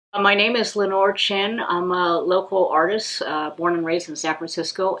My name is Lenore Chinn. I'm a local artist, born and raised in San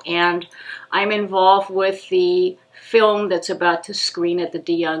Francisco, and I'm involved with the film that's about to screen at the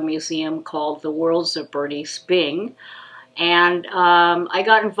De Young Museum called The Worlds of Bernice Bing. And I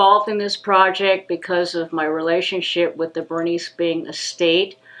got involved in this project because of my relationship with the Bernice Bing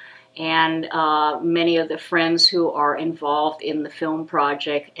estate, and many of the friends who are involved in the film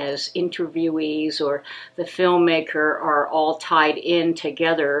project as interviewees or the filmmaker are all tied in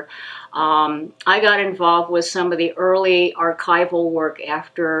together. I got involved with some of the early archival work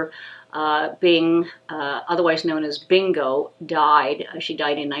after Bing, otherwise known as Bingo, died. She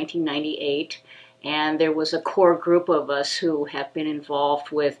died in 1998, and there was a core group of us who have been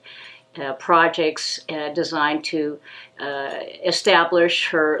involved with projects designed to establish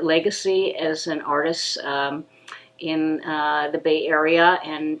her legacy as an artist in the Bay Area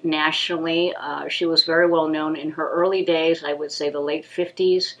and nationally. She was very well known in her early days, I would say the late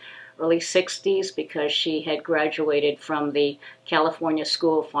 50s, early 60s, because she had graduated from the California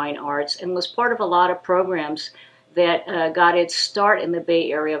School of Fine Arts and was part of a lot of programs that got its start in the Bay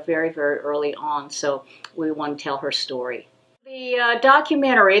Area very, very early on. So we want to tell her story. The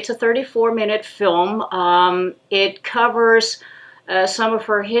documentary, it's a 34-minute film. It covers some of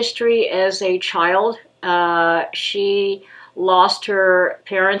her history as a child. She lost her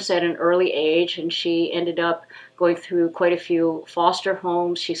parents at an early age, and she ended up going through quite a few foster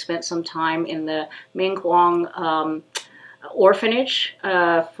homes. She spent some time in the Mingguang orphanage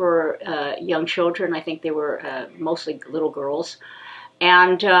for young children. I think they were mostly little girls.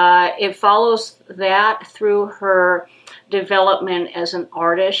 And it follows that through her development as an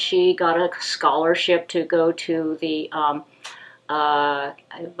artist. She got a scholarship to go to the, I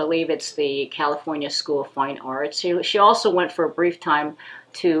believe it's the California School of Fine Arts. She also went for a brief time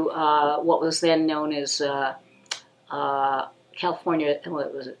to what was then known as California,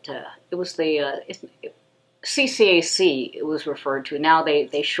 what was it? It was the CCAC, it was referred to. Now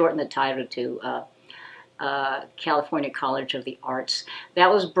they shortened the title to California College of the Arts.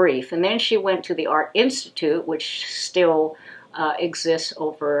 That was brief. And then she went to the Art Institute, which still exists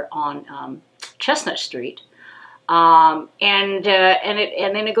over on Chestnut Street. And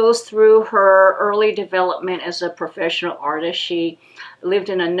then it goes through her early development as a professional artist. She lived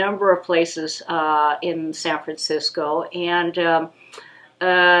in a number of places in San Francisco, and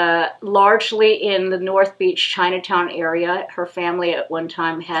largely in the North Beach, Chinatown area. Her family at one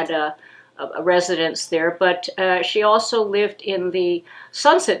time had a residence there, but she also lived in the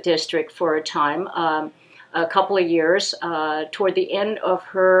Sunset District for a time, a couple of years. Toward the end of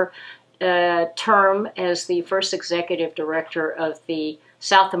her term as the first executive director of the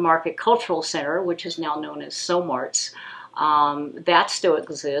South of Market Cultural Center, which is now known as SOMARTS, that still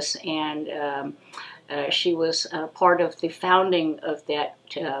exists, and she was part of the founding of that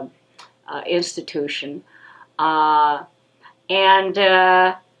institution.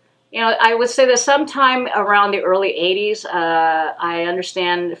 You know, I would say that sometime around the early 80s, I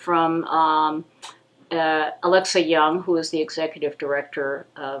understand from Alexa Young, who is the executive director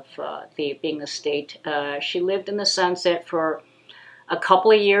of the Bing Estate. She lived in the Sunset for a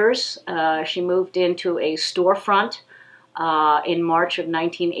couple of years. She moved into a storefront in March of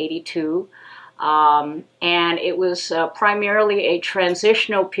 1982. And it was primarily a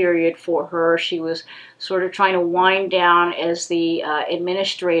transitional period for her. She was sort of trying to wind down as the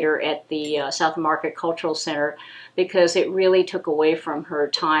administrator at the South Market Cultural Center, because it really took away from her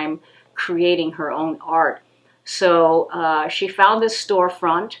time creating her own art. So she found this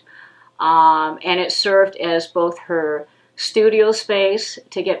storefront, and it served as both her studio space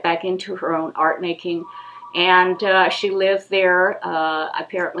to get back into her own art making. And she lived there.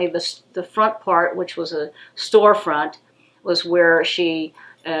 Apparently the front part, which was a storefront, was where she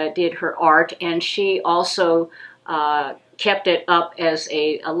did her art, and she also kept it up as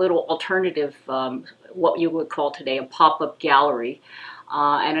a little alternative, what you would call today a pop-up gallery.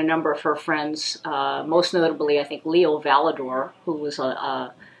 And a number of her friends, most notably I think Leo Valador, who was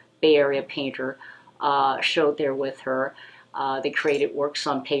a Bay Area painter, showed there with her. They created works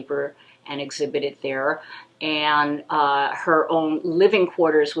on paper and exhibited there, and her own living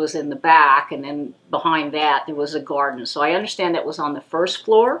quarters was in the back, and then behind that there was a garden. So I understand that was on the first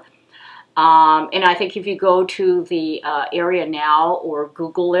floor, and I think if you go to the area now or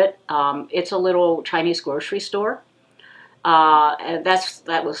Google it, it's a little Chinese grocery store. And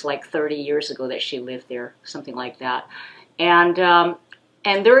that was like 30 years ago that she lived there, something like that. And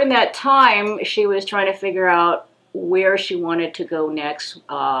during that time, she was trying to figure out where she wanted to go next,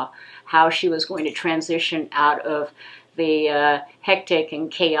 how she was going to transition out of the hectic and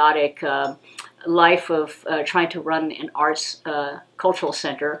chaotic life of trying to run an arts cultural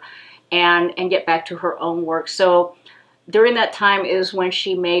center and get back to her own work. So during that time is when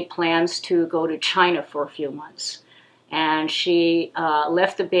she made plans to go to China for a few months. And she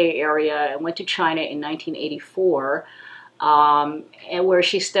left the Bay Area and went to China in 1984, and where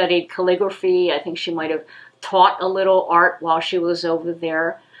she studied calligraphy. I think she might have taught a little art while she was over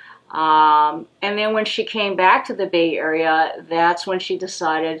there. And then when she came back to the Bay Area, that's when she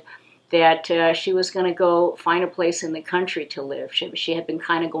decided that she was going to go find a place in the country to live. She had been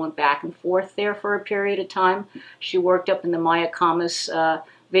kind of going back and forth there for a period of time. She worked up in the Mayacamas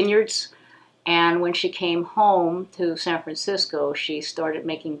vineyards. And when she came home to San Francisco, she started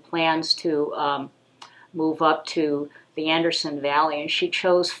making plans to move up to the Anderson Valley. And she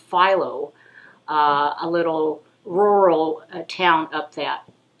chose Philo, a little rural town up that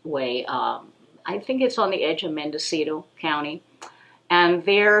way. I think it's on the edge of Mendocino County. And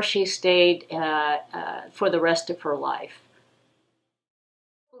there she stayed for the rest of her life.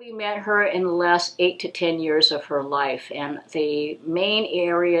 We met her in the last 8 to 10 years of her life, and the main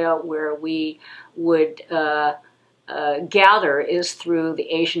area where we would gather is through the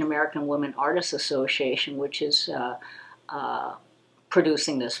Asian American Women Artists Association, which is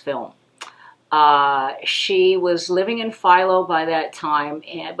producing this film. She was living in Philo by that time,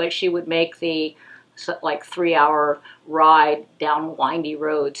 but she would make the like 3-hour ride down windy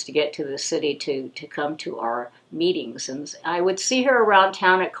roads to get to the city to come to our meetings. And I would see her around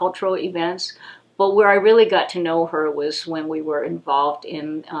town at cultural events, but where I really got to know her was when we were involved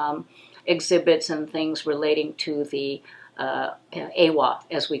in exhibits and things relating to the AWA,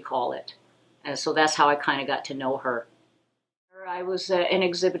 as we call it. And so that's how I kind of got to know her. I was an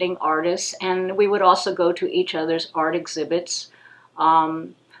exhibiting artist, and we would also go to each other's art exhibits.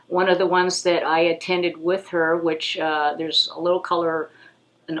 One of the ones that I attended with her, which there's a little color,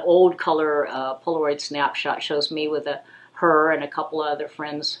 an old color Polaroid snapshot, shows me with her and a couple of other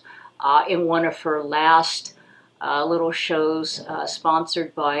friends in one of her last little shows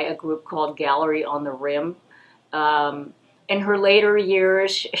sponsored by a group called Gallery on the Rim. In her later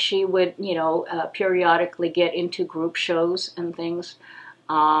years, she would, periodically get into group shows and things.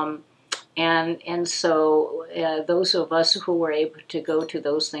 And so those of us who were able to go to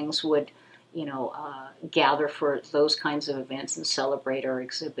those things would, gather for those kinds of events and celebrate our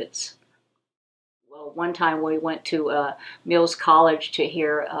exhibits. Well, one time we went to Mills College to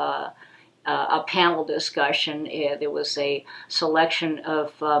hear a panel discussion. There was a selection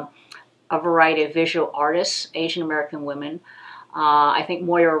of a variety of visual artists, Asian American women. I think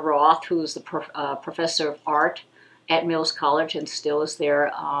Moira Roth, who is the professor of art at Mills College and still is there,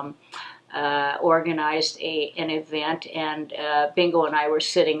 organized an event, and Bingo and I were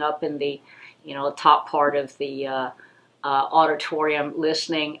sitting up in the top part of the auditorium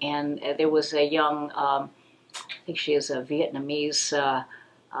listening, and there was a young, I think she is a Vietnamese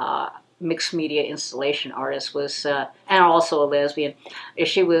mixed media installation artist, and also a lesbian.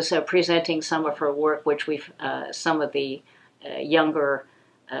 She was presenting some of her work, which some of the younger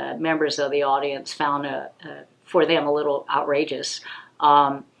members of the audience found for them a little outrageous.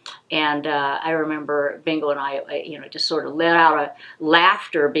 And I remember Bingo and I, just sort of let out a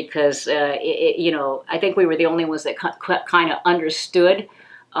laughter because, I think we were the only ones that kind of understood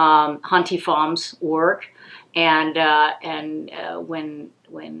Hunty Phom's work. And when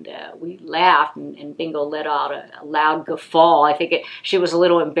we laughed and Bingo let out a loud guffaw, I think she was a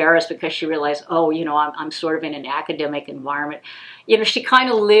little embarrassed because she realized, I'm sort of in an academic environment. She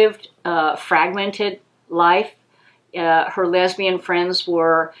kind of lived a fragmented life. Her lesbian friends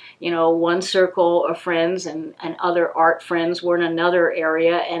were, one circle of friends, and other art friends were in another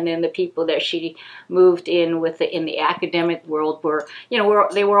area, and then the people that she moved in with in the academic world were,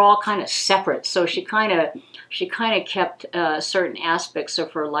 they were all kind of separate. So she kind of kept certain aspects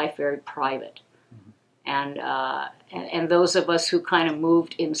of her life very private, and those of us who kind of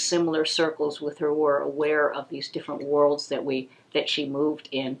moved in similar circles with her were aware of these different worlds that she moved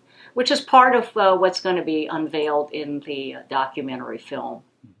in, which is part of what's going to be unveiled in the documentary film.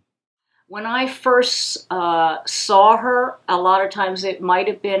 When I first saw her, a lot of times it might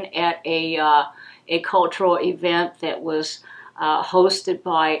have been at a cultural event that was hosted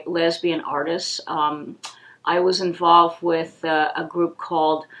by lesbian artists. I was involved with a group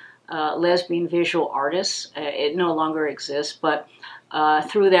called Lesbian Visual Artists. It no longer exists, but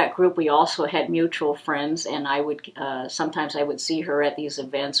through that group we also had mutual friends, and I would sometimes I would see her at these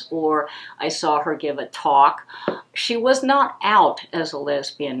events, or I saw her give a talk. She was not out as a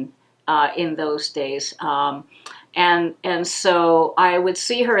lesbian in those days, and so I would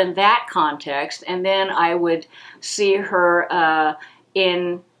see her in that context, and then I would see her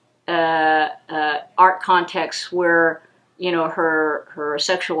in art contexts where, you know, her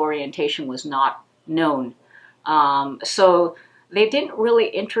sexual orientation was not known. So they didn't really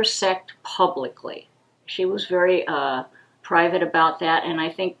intersect publicly. She was very private about that, and I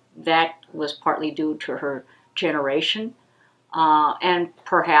think that was partly due to her generation, and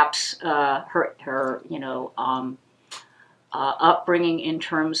perhaps her you know, upbringing in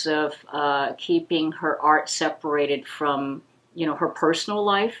terms of keeping her art separated from, you know, her personal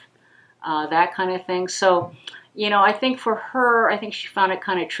life, that kind of thing. So, you know, I think for her, I think she found it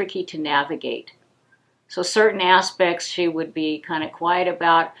kind of tricky to navigate. So certain aspects she would be kind of quiet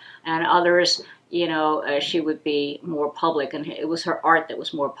about, and others, you know, she would be more public. And it was her art that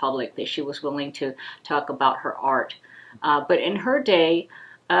was more public, that she was willing to talk about her art. But in her day,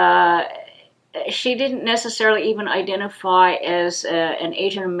 she didn't necessarily even identify as an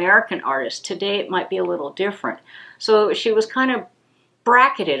Asian American artist. Today it might be a little different. So she was kind of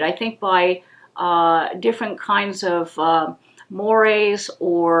bracketed, I think, by different kinds of mores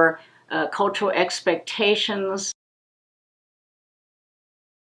or cultural expectations.